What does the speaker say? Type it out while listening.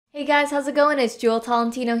Hey guys, how's it going? It's Jewel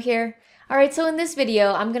Tolentino here. Alright, so in this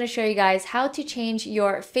video, I'm going to show you guys how to change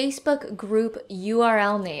your Facebook group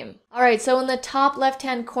URL name. Alright, so in the top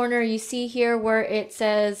left-hand corner, you see here where it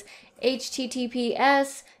says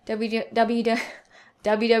https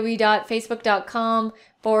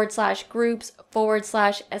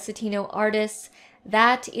www.facebook.com/groups/essetinoartists.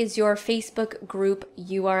 That is your Facebook group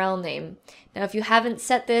URL name. Now, if you haven't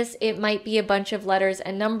set this, it might be a bunch of letters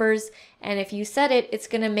and numbers, and if you set it, it's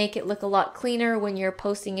going to make it look a lot cleaner when you're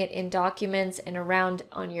posting it in documents and around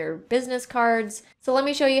on your business cards. So let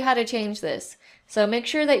me show you how to change this. So make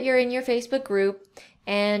sure that you're in your Facebook group,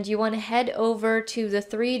 and you want to head over to the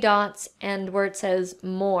three dots and where it says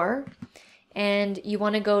More, and you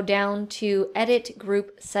want to go down to Edit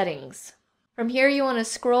Group Settings. From here, you want to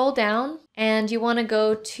scroll down and you want to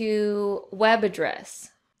go to Web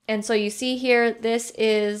Address. And so you see here, this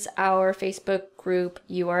is our Facebook group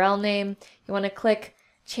URL name. You want to click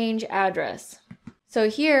Change Address. So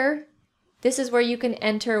here, this is where you can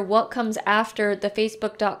enter what comes after the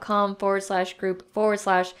facebook.com/group/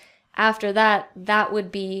 after that, that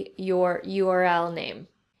would be your URL name.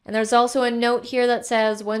 And there's also a note here that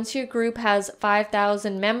says once your group has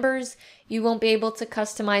 5,000 members, you won't be able to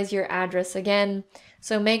customize your address again.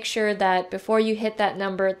 So make sure that before you hit that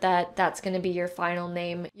number, that's going to be your final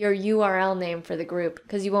name, your URL name for the group,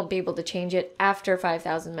 because you won't be able to change it after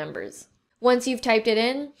 5,000 members. Once you've typed it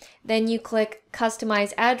in, then you click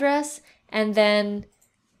Customize Address, and then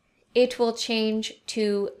it will change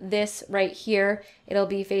to this right here. It'll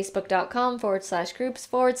be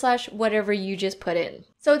facebook.com/groups/ whatever you just put in.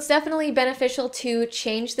 So it's definitely beneficial to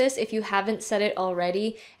change this if you haven't set it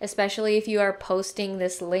already, especially if you are posting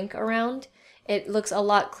this link around. It looks a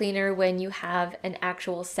lot cleaner when you have an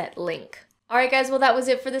actual set link. Alright guys, well that was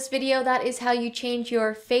it for this video. That is how you change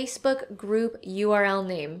your Facebook group URL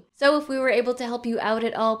name. So if we were able to help you out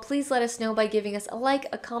at all, please let us know by giving us a like,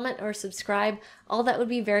 a comment, or subscribe. All that would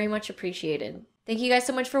be very much appreciated. Thank you guys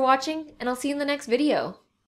so much for watching, and I'll see you in the next video.